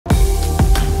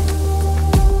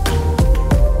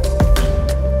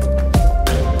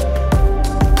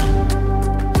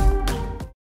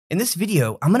In this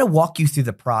video, I'm going to walk you through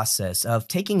the process of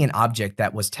taking an object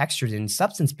that was textured in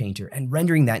Substance Painter and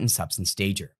rendering that in Substance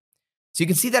Stager. So you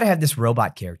can see that I have this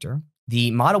robot character.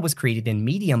 The model was created in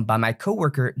Medium by my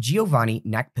coworker Giovanni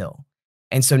Nakpil.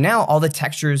 And so now all the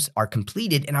textures are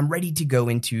completed and I'm ready to go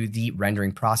into the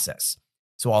rendering process.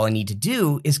 So all I need to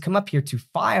do is come up here to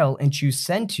File and choose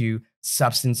Send to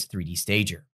Substance 3D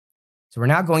Stager. So we're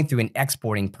now going through an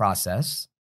exporting process.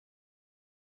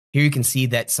 Here you can see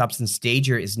that Substance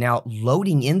Stager is now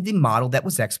loading in the model that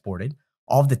was exported.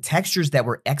 All of the textures that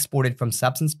were exported from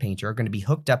Substance Painter are going to be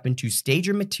hooked up into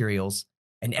Stager materials,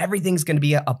 and everything's going to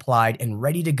be applied and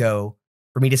ready to go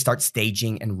for me to start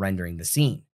staging and rendering the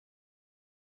scene.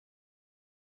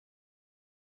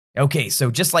 Okay, so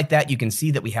just like that, you can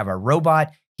see that we have our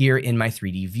robot here in my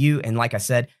 3D view. And like I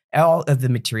said, all of the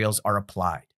materials are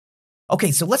applied.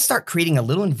 Okay, so let's start creating a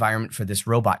little environment for this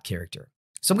robot character.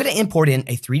 So I'm going to import in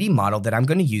a 3D model that I'm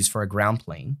going to use for a ground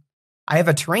plane. I have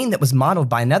a terrain that was modeled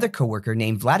by another coworker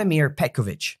named Vladimir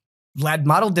Petkovic. Vlad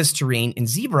modeled this terrain in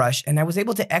ZBrush, and I was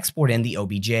able to export in the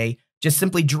OBJ, just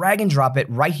simply drag and drop it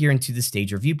right here into the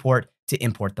Stager viewport to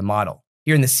import the model.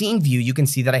 Here in the scene view, you can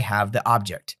see that I have the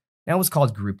object. Now it was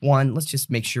called Group 1. Let's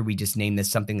just make sure we just name this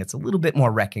something that's a little bit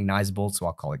more recognizable, so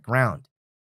I'll call it Ground.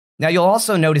 Now you'll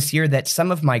also notice here that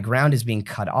some of my ground is being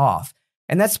cut off,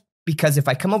 and that's because if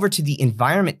I come over to the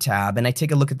Environment tab and I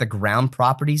take a look at the ground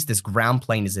properties, this ground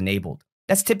plane is enabled.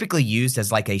 That's typically used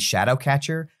as like a shadow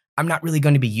catcher. I'm not really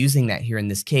going to be using that here in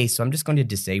this case, so I'm just going to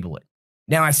disable it.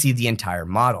 Now I see the entire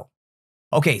model.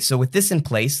 Okay, so with this in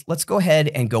place, let's go ahead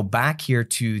and go back here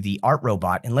to the art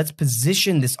robot and let's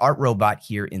position this art robot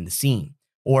here in the scene,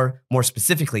 or more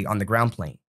specifically on the ground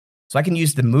plane. So I can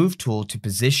use the Move tool to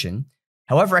position.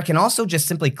 However, I can also just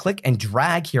simply click and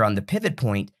drag here on the pivot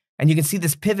point. And you can see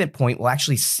this pivot point will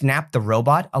actually snap the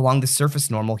robot along the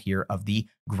surface normal here of the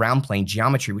ground plane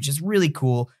geometry, which is really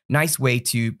cool. Nice way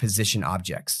to position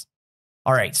objects.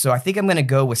 All right, so I think I'm going to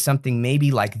go with something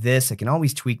maybe like this. I can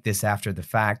always tweak this after the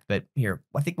fact, but here,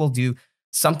 I think we'll do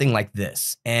something like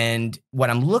this. And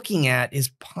what I'm looking at is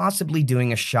possibly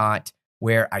doing a shot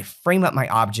where I frame up my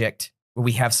object, where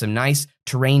we have some nice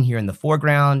terrain here in the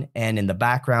foreground and in the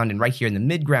background, and right here in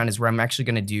the midground is where I'm actually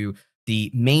going to do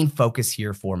the main focus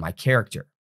here for my character.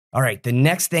 All right, the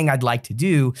next thing I'd like to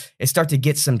do is start to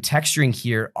get some texturing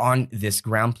here on this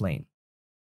ground plane.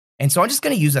 And so I'm just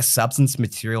going to use a Substance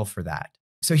material for that.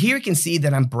 So here you can see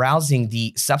that I'm browsing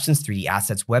the Substance 3D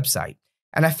Assets website,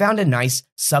 and I found a nice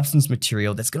Substance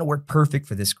material that's going to work perfect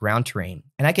for this ground terrain.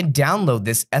 And I can download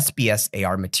this SBS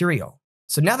AR material.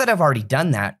 So now that I've already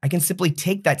done that, I can simply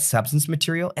take that Substance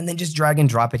material and then just drag and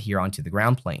drop it here onto the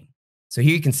ground plane. So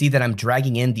here you can see that I'm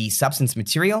dragging in the Substance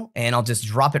material, and I'll just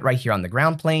drop it right here on the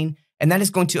ground plane, and that is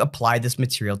going to apply this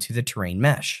material to the terrain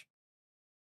mesh.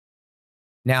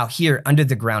 Now here under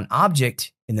the ground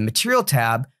object in the Material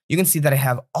tab, you can see that I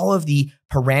have all of the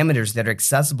parameters that are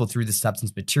accessible through the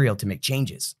Substance material to make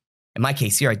changes. In my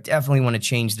case here, I definitely want to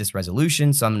change this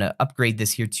resolution, so I'm going to upgrade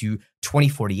this here to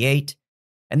 2048.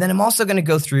 And then I'm also going to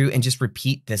go through and just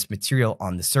repeat this material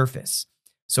on the surface.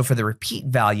 So for the repeat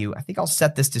value, I think I'll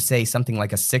set this to say something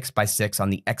like a 6x6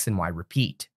 on the X and Y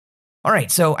repeat. All right,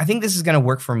 so I think this is going to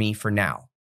work for me for now.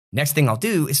 Next thing I'll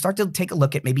do is start to take a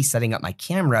look at maybe setting up my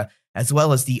camera as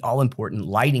well as the all-important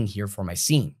lighting here for my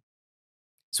scene.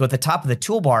 So at the top of the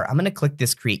toolbar, I'm going to click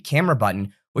this Create Camera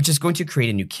button, which is going to create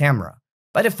a new camera.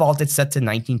 By default, it's set to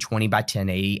 1920 by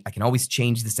 1080. I can always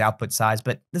change this output size,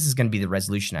 but this is going to be the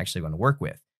resolution I actually want to work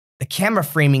with. The camera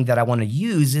framing that I want to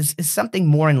use is something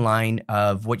more in line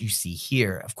of what you see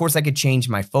here. Of course, I could change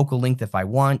my focal length if I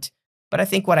want, but I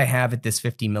think what I have at this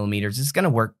 50 millimeters is going to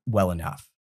work well enough.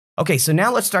 Okay, so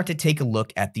now let's start to take a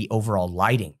look at the overall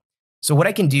lighting. So what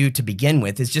I can do to begin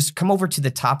with is just come over to the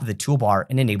top of the toolbar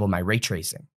and enable my ray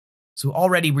tracing. So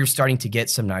already we're starting to get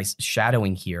some nice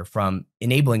shadowing here from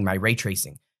enabling my ray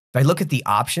tracing. If I look at the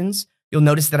options, you'll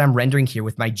notice that I'm rendering here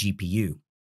with my GPU.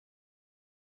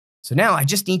 So now I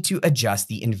just need to adjust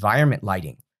the environment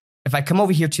lighting. If I come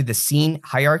over here to the scene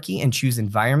hierarchy and choose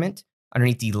environment,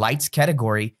 underneath the lights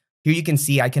category, here you can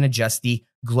see I can adjust the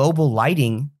global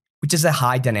lighting, which is a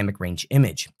high dynamic range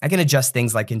image. I can adjust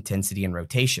things like intensity and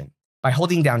rotation. By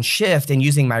holding down Shift and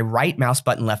using my right mouse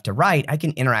button left to right, I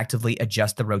can interactively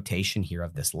adjust the rotation here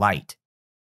of this light.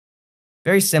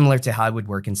 Very similar to how it would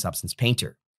work in Substance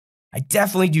Painter. I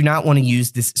definitely do not want to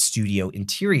use this studio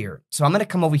interior. So I'm going to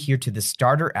come over here to the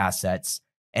starter assets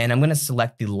and I'm going to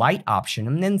select the light option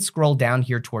and then scroll down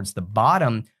here towards the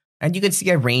bottom. And you can see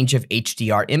a range of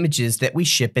HDR images that we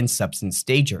ship in Substance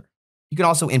Stager. You can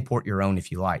also import your own if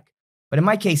you like. But in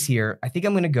my case here, I think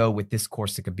I'm going to go with this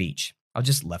Corsica Beach. I'll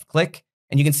just left click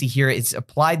And you can see here it's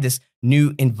applied this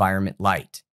new environment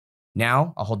light.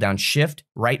 Now I'll hold down Shift,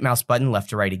 right mouse button, left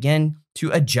to right again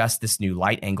to adjust this new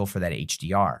light angle for that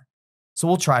HDR. So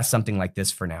we'll try something like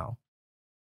this for now.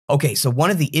 Okay, so one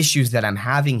of the issues that I'm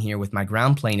having here with my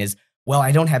ground plane is, well,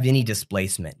 I don't have any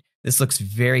displacement. This looks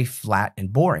very flat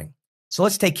and boring. So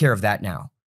let's take care of that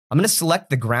now. I'm going to select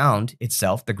the ground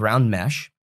itself, the ground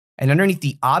mesh, and underneath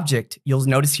the object, you'll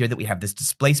notice here that we have this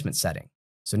displacement setting.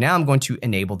 So now I'm going to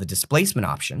enable the displacement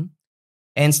option,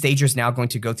 and Stager is now going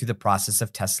to go through the process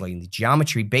of tessellating the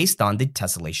geometry based on the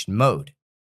tessellation mode.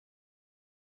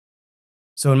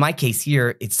 So in my case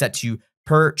here, it's set to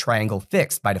per triangle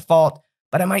fixed by default,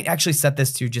 but I might actually set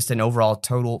this to just an overall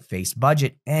total face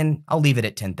budget, and I'll leave it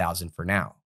at 10,000 for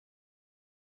now.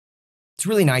 It's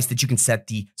really nice that you can set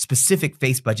the specific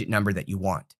face budget number that you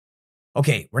want.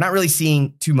 Okay, we're not really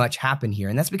seeing too much happen here,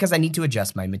 and that's because I need to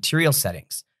adjust my material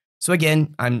settings. So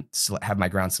again, I have my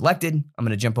ground selected. I'm going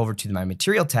to jump over to my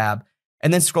material tab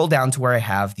and then scroll down to where I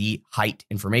have the height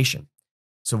information.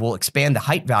 So we'll expand the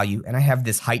height value, and I have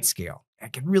this height scale. I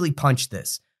can really punch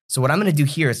this. So what I'm going to do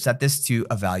here is set this to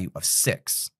a value of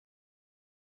 6.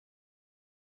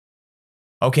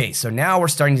 Okay, so now we're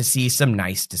starting to see some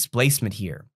nice displacement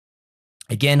here.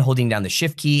 Again, holding down the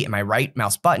Shift key and my right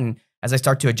mouse button, as I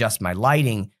start to adjust my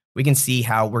lighting, we can see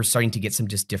how we're starting to get some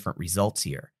just different results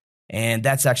here. And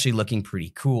that's actually looking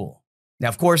pretty cool. Now,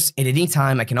 of course, at any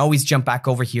time, I can always jump back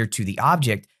over here to the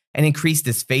object and increase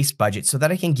this face budget so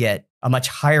that I can get a much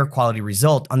higher quality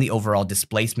result on the overall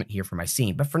displacement here for my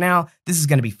scene. But for now, this is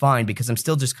going to be fine because I'm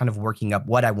still just kind of working up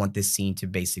what I want this scene to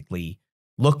basically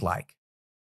look like.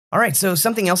 All right, so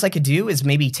something else I could do is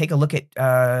maybe take a look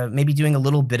at maybe doing a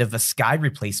little bit of a sky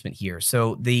replacement here.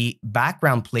 So the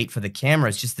background plate for the camera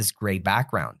is just this gray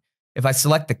background. If I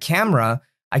select the camera,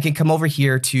 I can come over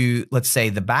here to, let's say,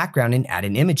 the background and add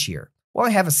an image here. Well,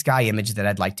 I have a sky image that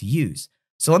I'd like to use.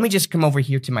 So let me just come over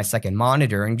here to my second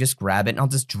monitor and just grab it, and I'll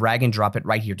just drag and drop it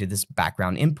right here to this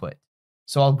background input.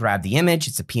 So I'll grab the image,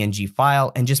 it's a PNG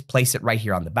file, and just place it right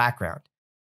here on the background.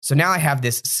 So now I have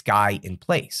this sky in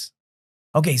place.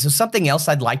 Okay, so something else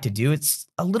I'd like to do, it's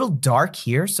a little dark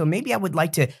here, so maybe I would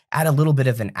like to add a little bit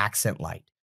of an accent light.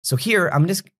 So here, I'm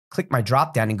just click my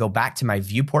drop down and go back to my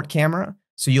viewport camera.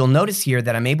 So you'll notice here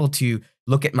that I'm able to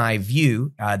look at my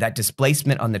view, that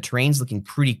displacement on the terrain's looking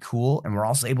pretty cool, and we're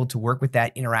also able to work with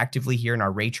that interactively here in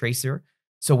our ray tracer.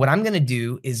 So what I'm gonna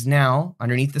do is now,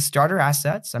 underneath the starter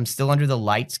assets, I'm still under the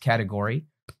lights category.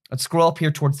 Let's scroll up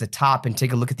here towards the top and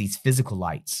take a look at these physical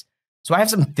lights. So I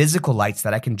have some physical lights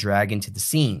that I can drag into the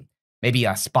scene, maybe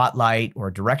a spotlight or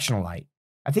a directional light.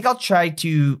 I think I'll try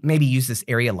to maybe use this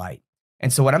area light.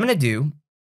 And so what I'm going to do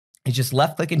is just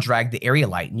left click and drag the area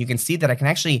light. And you can see that I can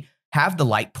actually have the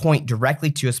light point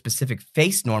directly to a specific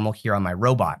face normal here on my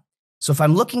robot. So if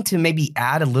I'm looking to maybe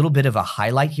add a little bit of a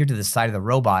highlight here to the side of the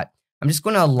robot, I'm just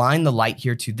going to align the light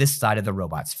here to this side of the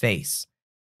robot's face.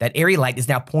 That area light is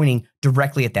now pointing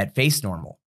directly at that face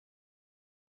normal.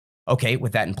 Okay,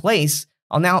 with that in place,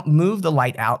 I'll now move the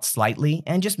light out slightly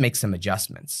and just make some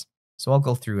adjustments. So I'll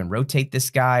go through and rotate this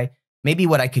guy. Maybe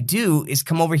what I could do is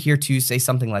come over here to say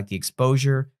something like the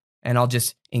exposure, and I'll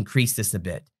just increase this a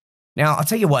bit. Now, I'll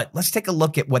tell you what, let's take a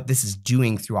look at what this is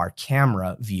doing through our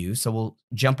camera view. So we'll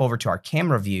jump over to our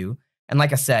camera view. And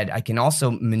like I said, I can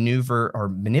also maneuver or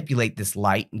manipulate this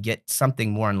light and get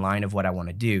something more in line of what I want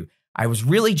to do. I was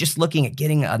really just looking at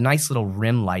getting a nice little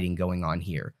rim lighting going on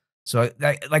here. So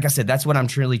like I said, that's what I'm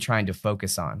truly trying to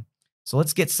focus on. So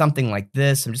let's get something like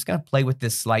this. I'm just going to play with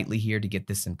this slightly here to get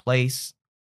this in place.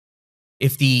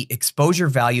 If the exposure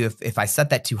value, if I set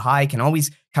that too high, I can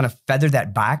always kind of feather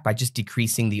that back by just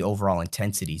decreasing the overall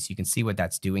intensity. So you can see what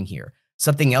that's doing here.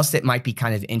 Something else that might be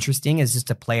kind of interesting is just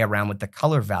to play around with the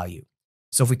color value.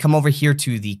 So if we come over here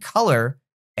to the color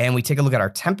and we take a look at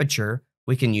our temperature,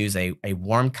 we can use a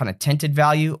warm kind of tinted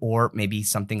value or maybe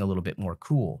something a little bit more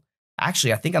cool.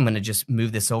 Actually, I think I'm going to just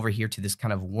move this over here to this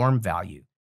kind of warm value,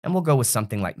 and we'll go with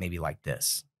something like maybe like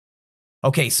this.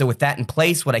 Okay, so with that in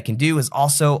place, what I can do is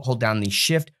also hold down the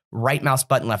Shift, right mouse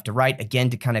button left to right, again,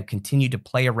 to kind of continue to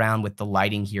play around with the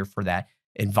lighting here for that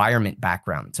environment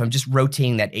background. So I'm just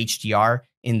rotating that HDR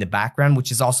in the background,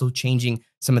 which is also changing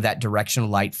some of that directional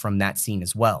light from that scene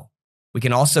as well. We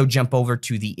can also jump over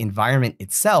to the environment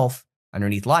itself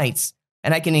underneath lights,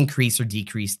 and I can increase or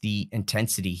decrease the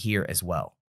intensity here as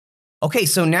well. Okay,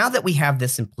 so now that we have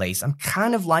this in place, I'm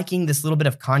kind of liking this little bit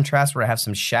of contrast where I have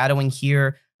some shadowing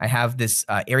here. I have this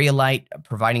area light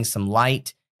providing some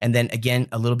light, and then again,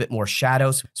 a little bit more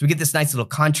shadows. So we get this nice little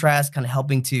contrast, kind of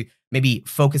helping to maybe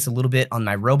focus a little bit on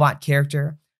my robot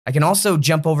character. I can also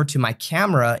jump over to my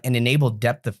camera and enable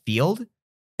depth of field.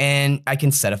 and I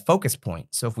can set a focus point.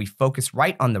 So if we focus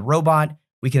right on the robot,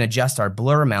 we can adjust our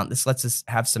blur amount. This lets us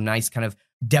have some nice kind of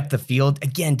depth of field,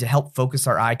 again, to help focus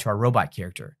our eye to our robot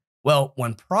character. Well,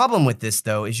 one problem with this,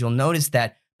 though, is you'll notice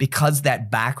that because that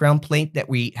background plate that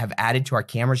we have added to our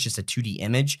camera is just a 2D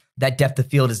image, that depth of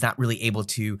field is not really able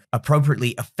to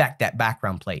appropriately affect that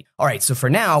background plate. All right, so for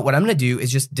now, what I'm going to do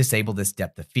is just disable this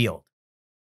depth of field.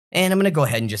 And I'm going to go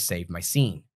ahead and just save my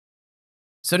scene.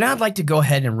 So now I'd like to go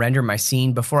ahead and render my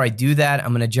scene. Before I do that,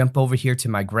 I'm going to jump over here to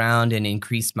my ground and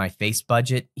increase my face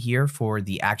budget here for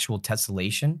the actual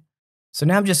tessellation. So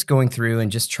now I'm just going through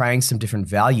and just trying some different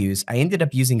values. I ended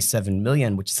up using 7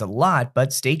 million, which is a lot,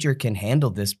 but Stager can handle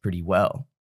this pretty well.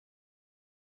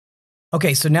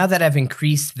 Okay, so now that I've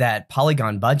increased that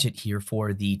polygon budget here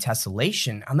for the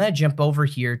tessellation, I'm going to jump over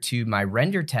here to my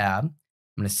render tab. I'm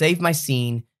going to save my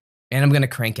scene, and I'm going to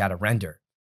crank out a render.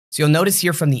 So you'll notice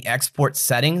here from the export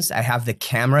settings, I have the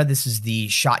camera. This is the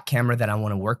shot camera that I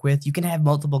want to work with. You can have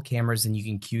multiple cameras and you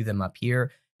can queue them up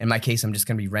here. In my case, I'm just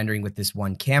going to be rendering with this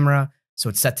one camera. So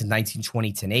it's set to 1920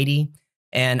 1080.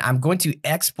 And I'm going to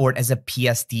export as a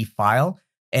PSD file.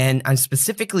 And I'm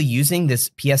specifically using this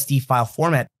PSD file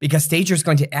format because Stager is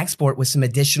going to export with some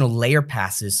additional layer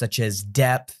passes such as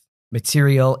depth,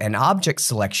 material, and object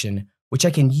selection, which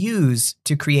I can use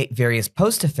to create various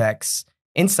post effects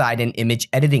inside an image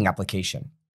editing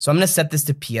application. So I'm going to set this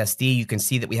to PSD. You can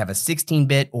see that we have a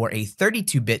 16-bit or a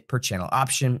 32-bit per channel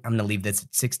option. I'm going to leave this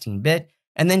at 16-bit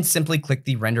and then simply click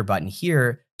the render button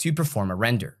here to perform a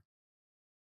render.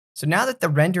 So now that the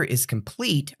render is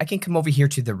complete, I can come over here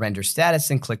to the render status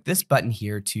and click this button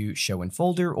here to show in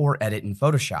folder or edit in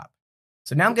Photoshop.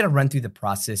 So now I'm going to run through the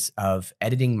process of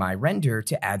editing my render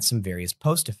to add some various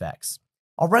post effects.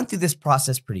 I'll run through this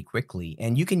process pretty quickly,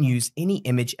 and you can use any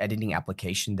image editing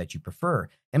application that you prefer.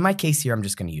 In my case here, I'm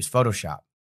just going to use Photoshop.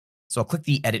 So I'll click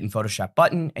the Edit in Photoshop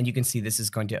button, and you can see this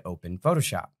is going to open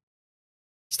Photoshop.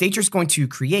 Stager is going to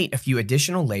create a few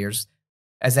additional layers,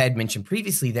 as I had mentioned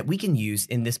previously, that we can use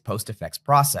in this post effects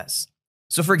process.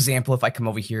 So for example, if I come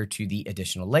over here to the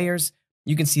additional layers,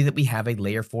 you can see that we have a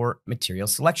layer for material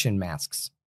selection masks.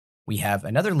 We have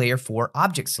another layer for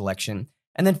object selection.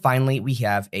 And then finally, we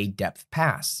have a depth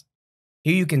pass.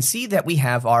 Here you can see that we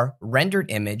have our rendered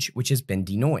image, which has been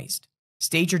denoised.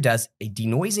 Stager does a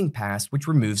denoising pass, which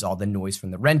removes all the noise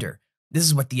from the render. This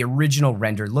is what the original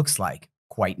render looks like,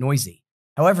 quite noisy.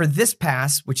 However, this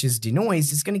pass, which is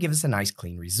denoised, is going to give us a nice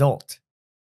clean result.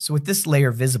 So with this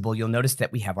layer visible, you'll notice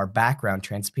that we have our background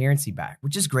transparency back,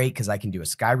 which is great because I can do a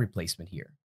sky replacement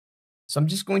here. So I'm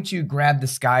just going to grab the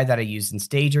sky that I used in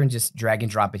Stager and just drag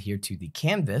and drop it here to the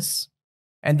canvas.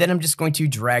 And then I'm just going to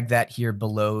drag that here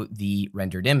below the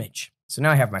rendered image. So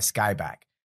now I have my sky back.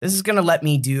 This is going to let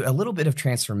me do a little bit of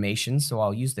transformation. So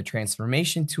I'll use the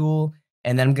transformation tool,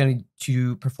 and then I'm going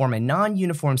to perform a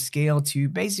non-uniform scale to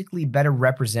basically better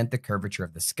represent the curvature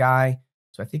of the sky.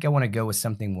 So I think I want to go with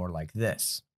something more like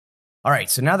this. All right,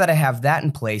 so now that I have that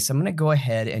in place, I'm going to go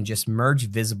ahead and just merge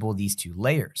visible these two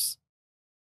layers.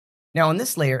 Now on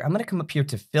this layer, I'm going to come up here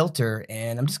to filter,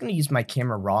 and I'm just going to use my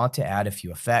camera raw to add a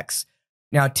few effects.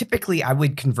 Now, typically, I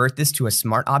would convert this to a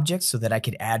smart object so that I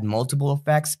could add multiple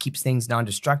effects, keeps things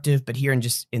non-destructive. But here,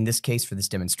 in this case, for this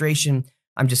demonstration,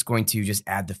 I'm just going to just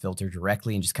add the filter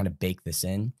directly and just kind of bake this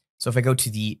in. So if I go to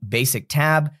the Basic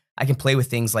tab, I can play with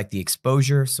things like the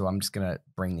exposure. So I'm just going to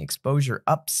bring the exposure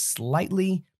up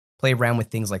slightly, play around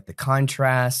with things like the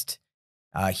contrast.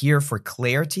 Here for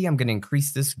clarity, I'm going to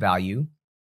increase this value.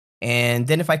 And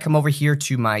then if I come over here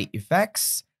to my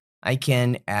effects, I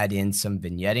can add in some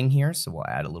vignetting here. So we'll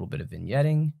add a little bit of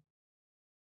vignetting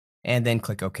and then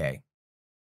click OK.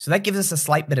 So that gives us a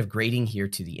slight bit of grading here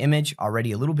to the image,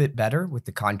 already a little bit better with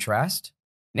the contrast.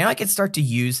 Now I can start to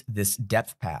use this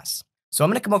depth pass. So I'm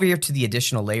going to come over here to the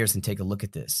additional layers and take a look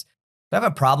at this. I have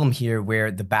a problem here where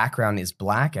the background is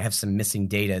black. I have some missing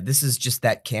data. This is just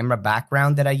that camera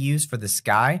background that I used for the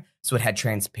sky. So it had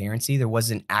transparency. There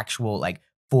wasn't actual like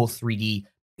full 3D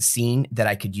scene that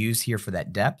I could use here for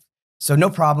that depth. So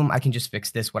no problem, I can just fix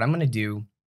this. What I'm going to do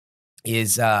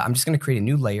is I'm just going to create a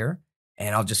new layer,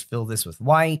 and I'll just fill this with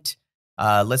white.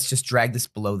 Let's just drag this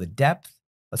below the depth.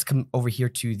 Let's come over here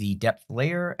to the depth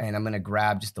layer, and I'm going to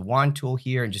grab just the wand tool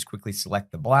here and just quickly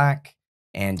select the black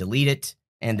and delete it.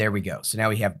 And there we go. So now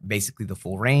we have basically the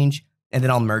full range, and then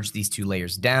I'll merge these two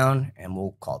layers down, and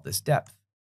we'll call this depth.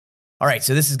 All right,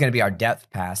 so this is going to be our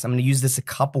depth pass. I'm going to use this a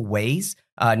couple ways.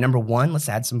 Number one, let's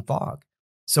add some fog.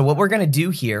 So what we're going to do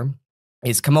here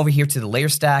is come over here to the layer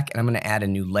stack, and I'm going to add a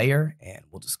new layer, and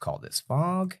we'll just call this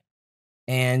fog.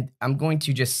 And I'm going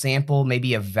to just sample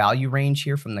maybe a value range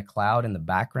here from the cloud in the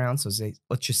background. So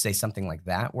let's just say something like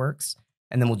that works.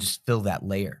 and then we'll just fill that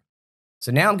layer.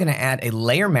 So now I'm going to add a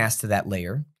layer mask to that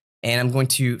layer, and I'm going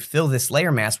to fill this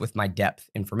layer mask with my depth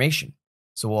information.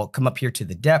 So we'll come up here to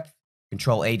the depth,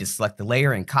 Control A to select the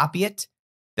layer and copy it.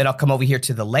 Then I'll come over here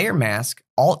to the layer mask,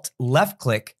 Alt left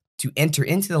click to enter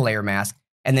into the layer mask,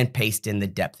 and then paste in the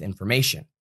depth information.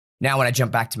 Now when I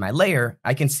jump back to my layer,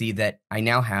 I can see that I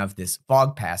now have this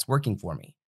fog pass working for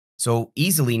me. So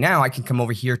easily now I can come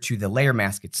over here to the layer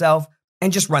mask itself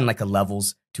and just run like a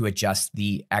levels to adjust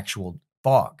the actual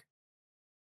fog.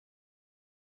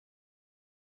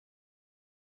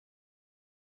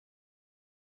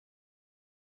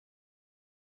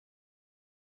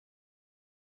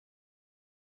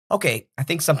 Okay, I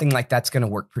think something like that's going to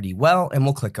work pretty well, and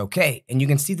we'll click OK. And you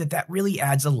can see that that really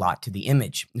adds a lot to the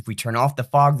image. If we turn off the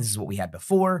fog, this is what we had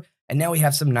before, and now we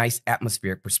have some nice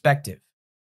atmospheric perspective.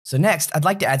 So next, I'd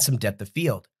like to add some depth of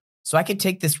field. So I can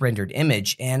take this rendered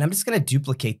image, and I'm just going to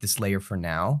duplicate this layer for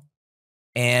now.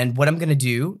 And what I'm going to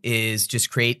do is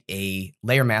just create a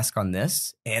layer mask on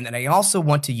this, and then I also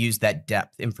want to use that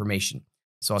depth information.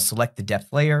 So I'll select the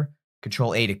depth layer,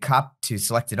 Control A to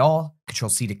select it all, Control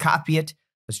C to copy it.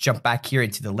 Let's jump back here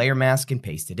into the layer mask and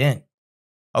paste it in.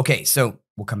 Okay, so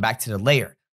we'll come back to the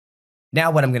layer. Now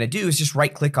what I'm going to do is just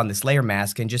right click on this layer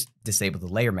mask and just disable the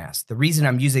layer mask. The reason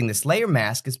I'm using this layer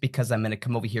mask is because I'm going to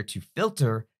come over here to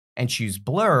filter and choose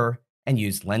blur and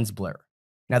use lens blur.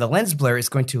 Now the lens blur is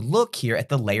going to look here at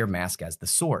the layer mask as the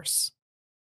source.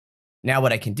 Now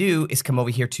what I can do is come over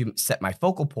here to set my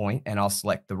focal point, and I'll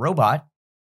select the robot.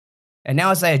 And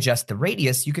now as I adjust the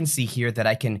radius, you can see here that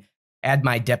I can add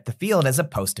my depth of field as a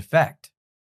post effect,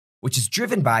 which is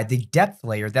driven by the depth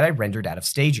layer that I rendered out of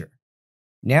Stager.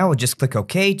 Now I'll just click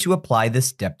OK to apply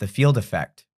this depth of field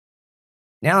effect.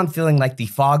 Now I'm feeling like the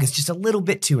fog is just a little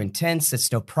bit too intense.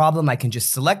 It's no problem. I can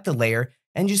just select the layer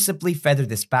and just simply feather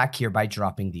this back here by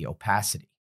dropping the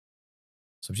opacity.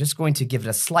 So I'm just going to give it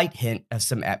a slight hint of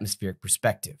some atmospheric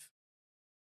perspective.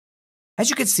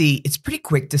 As you can see, it's pretty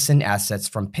quick to send assets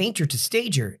from Painter to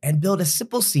Stager and build a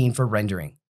simple scene for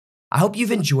rendering. I hope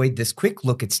you've enjoyed this quick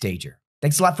look at Stager.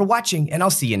 Thanks a lot for watching, and I'll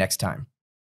see you next time.